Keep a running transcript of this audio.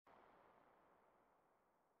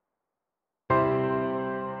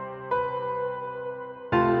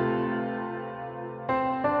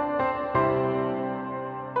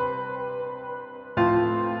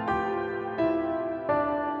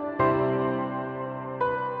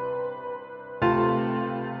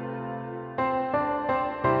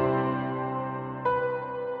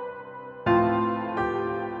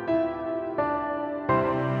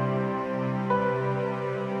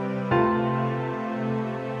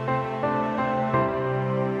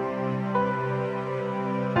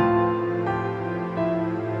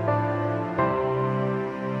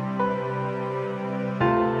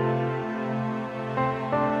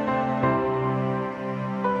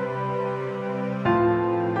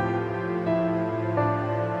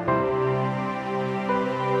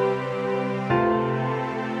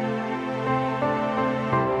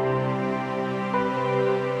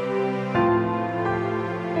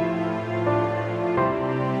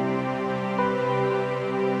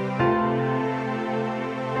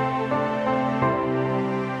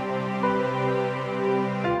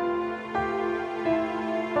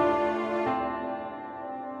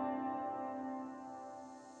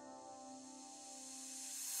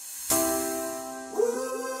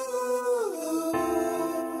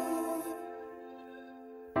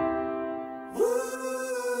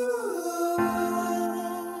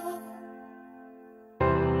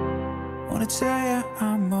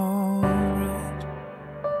I'm alright.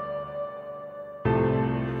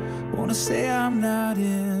 Wanna say I'm not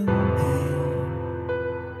in pain,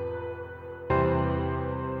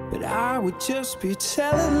 but I would just be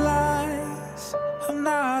telling lies. I'm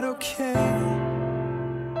not okay,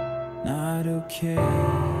 not okay.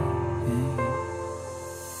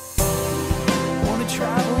 Wanna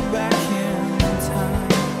travel back in time,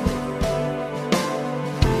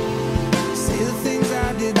 say the things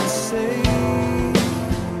I didn't say.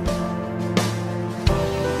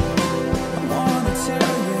 I wanna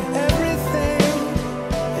tell you everything.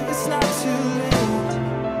 If it's not too late,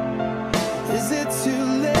 is it too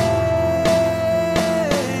late?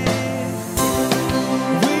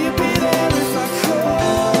 Will you be there if I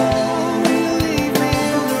call? Will you leave me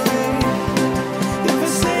in the rain? If I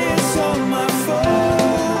say it's all my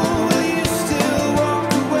fault, will you still walk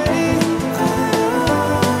away? I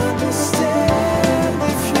understand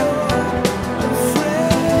if you're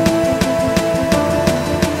afraid,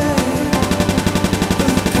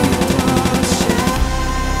 but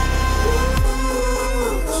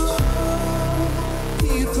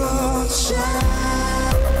people change.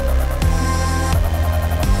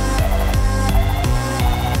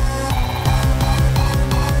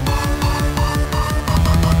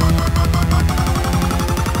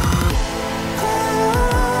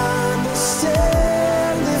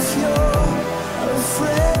 Understand if you're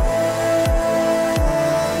afraid,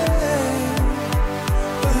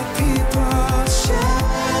 but people change.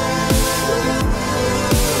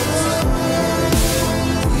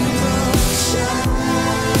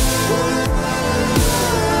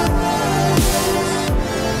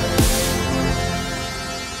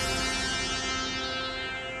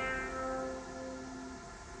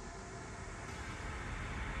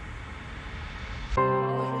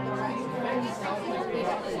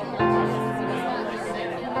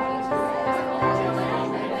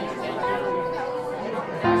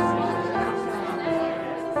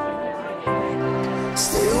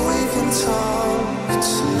 Stay awake and talk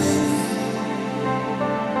to me.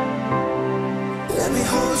 Let me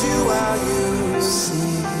hold you while you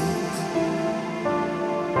sleep.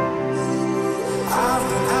 I've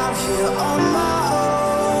been out here on my